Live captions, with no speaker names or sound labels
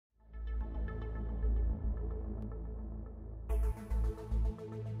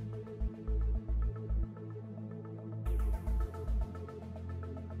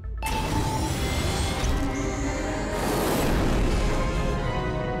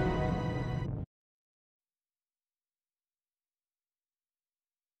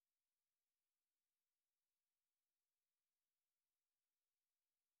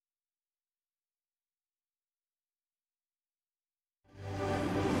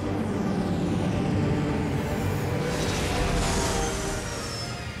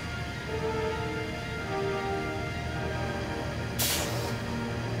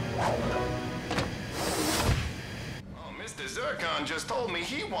told me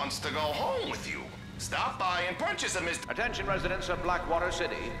he wants to go home with you. Stop by and purchase him, Mr. Attention residents of Blackwater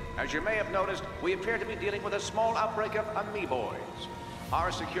City. As you may have noticed, we appear to be dealing with a small outbreak of amoeboids.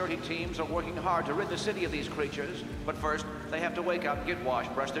 Our security teams are working hard to rid the city of these creatures, but first, they have to wake up, get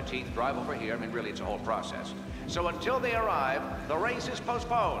washed, brush their teeth, drive over here. I mean, really, it's a whole process. So until they arrive, the race is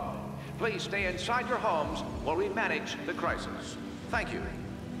postponed. Please stay inside your homes while we manage the crisis. Thank you.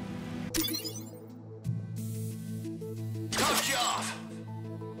 Cut you off!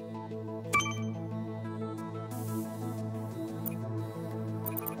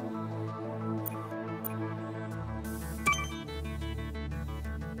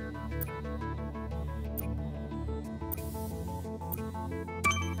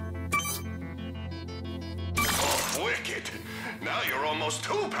 Oh, wicked! Now you're almost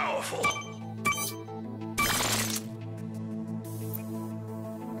too powerful!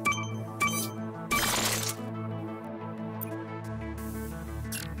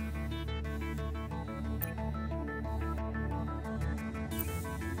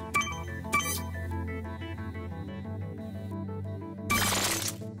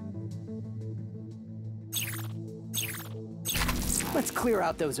 Let's clear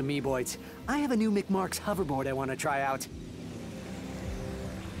out those amoeboids. I have a new McMark's hoverboard I want to try out.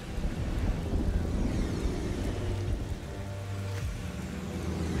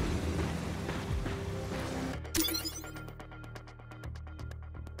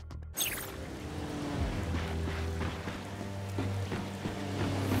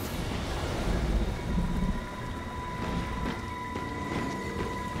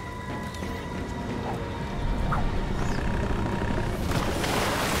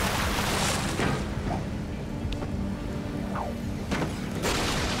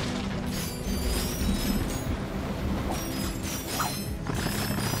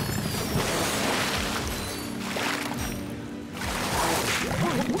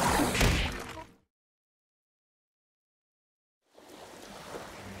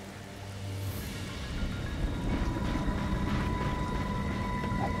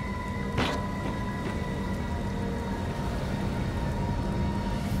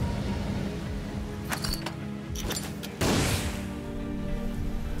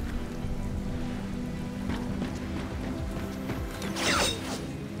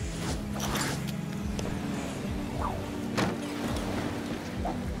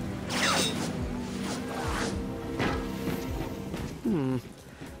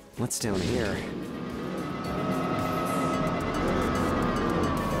 What's down here?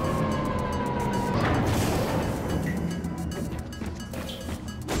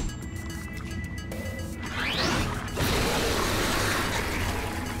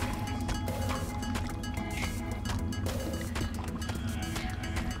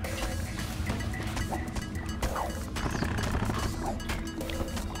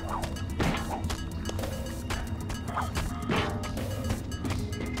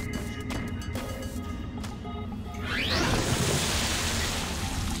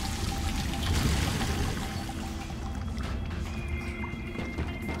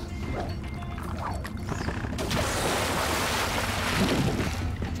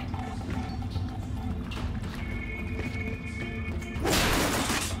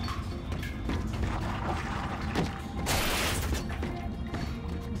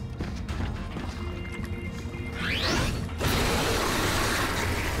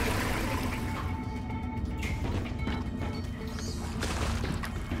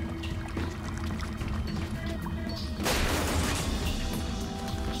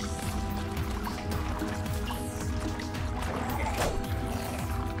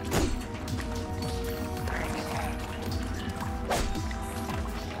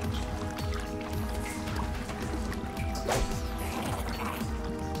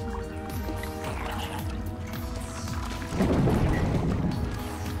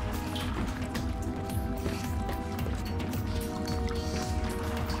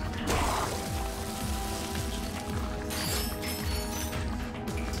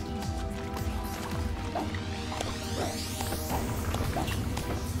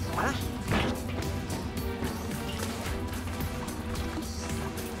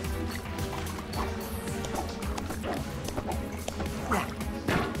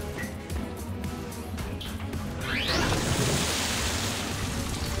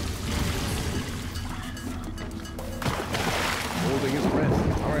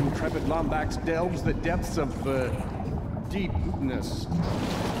 Intrepid Lombax delves the depths of, deepness.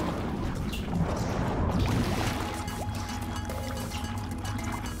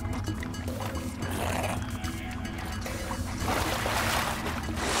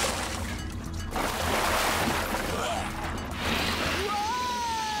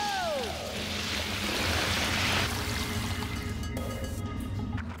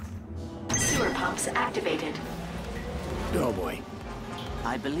 Defense activated. Oh boy.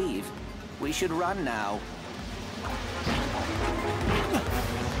 I believe we should run now.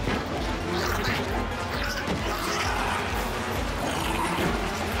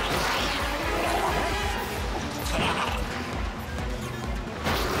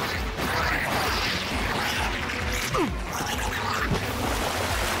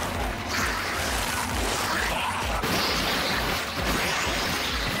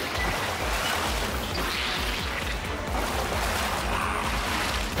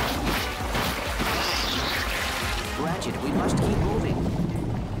 Ratchet, we must keep moving.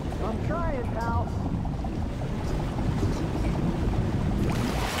 I'm trying, pal.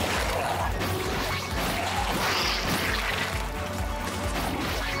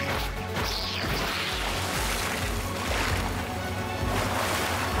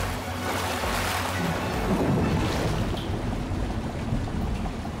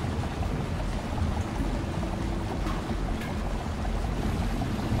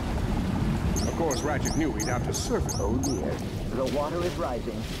 Of course, Ratchet knew he'd have to surf it. Oh dear. The water is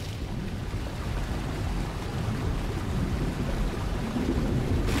rising.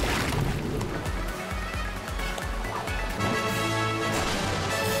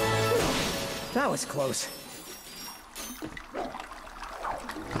 That was close.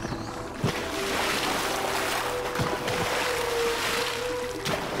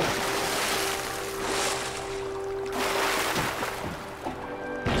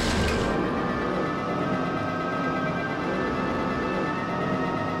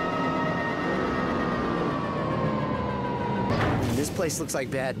 This place looks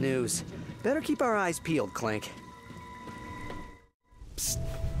like bad news. Better keep our eyes peeled, Clank.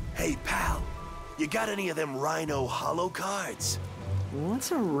 Hey, pal. You got any of them Rhino holo cards?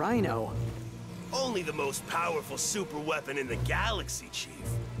 What's a rhino? Only the most powerful super weapon in the galaxy, Chief.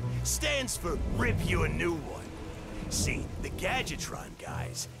 Stands for Rip You a New One. See, the Gadgetron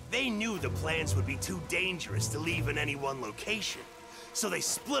guys, they knew the plans would be too dangerous to leave in any one location. So they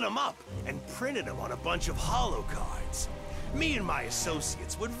split them up and printed them on a bunch of holo cards. Me and my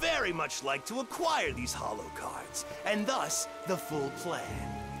associates would very much like to acquire these holo cards, and thus, the full plan.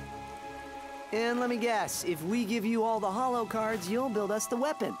 And let me guess, if we give you all the holo cards, you'll build us the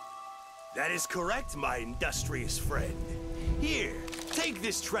weapon. That is correct, my industrious friend. Here, take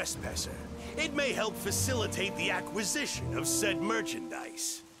this trespasser. It may help facilitate the acquisition of said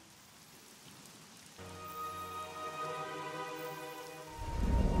merchandise.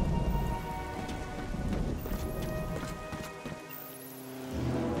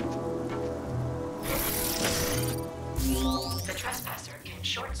 The trespasser can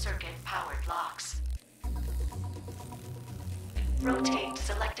short-circuit powered locks. Rotate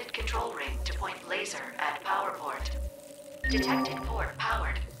selected control ring to point laser at power port. Detected port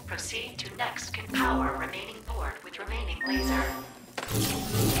powered. Proceed to next power remaining port with remaining laser.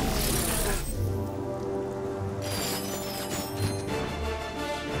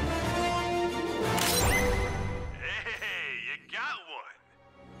 Hey, you got one.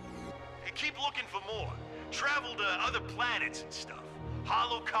 Hey, keep looking for more. Travel to other planets and stuff.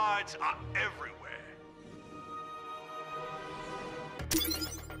 Holo cards are everywhere.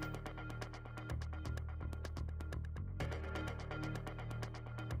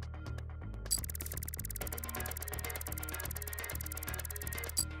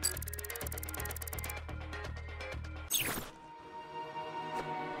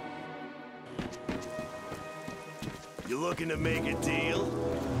 You looking to make a deal?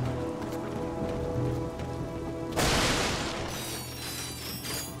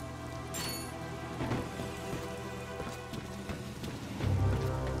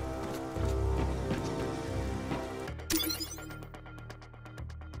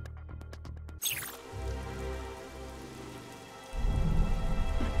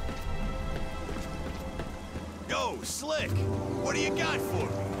 Yo, Slick, what do you got for me?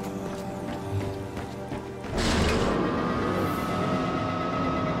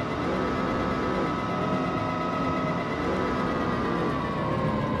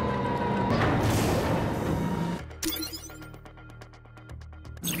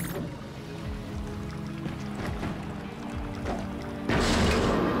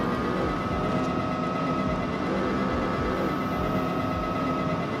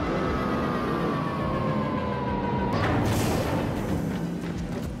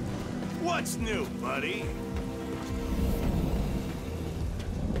 What's new, buddy?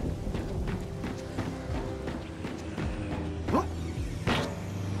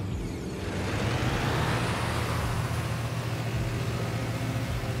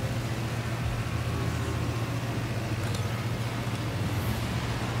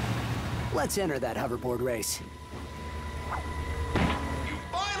 Let's enter that hoverboard race. You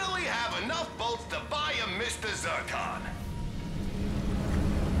finally have enough bolts to buy a Mr. Zircon.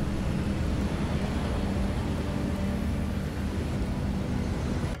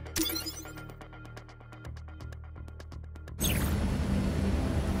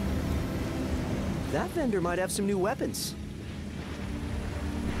 That vendor might have some new weapons.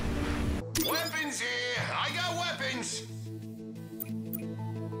 Weapons here! I got weapons!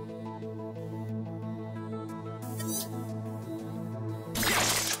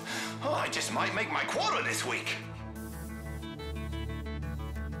 Yes! Oh, I just might make my quota this week.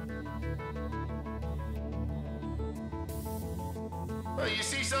 You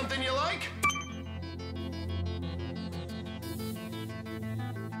see something you like?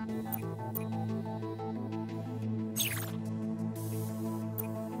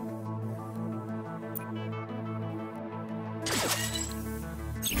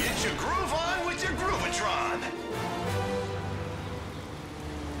 Get your groove on with your Groovatron!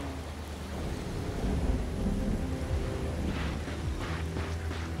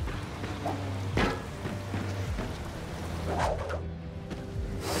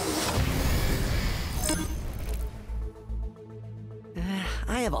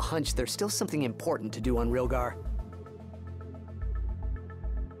 I have a hunch there's still something important to do on Rilgar.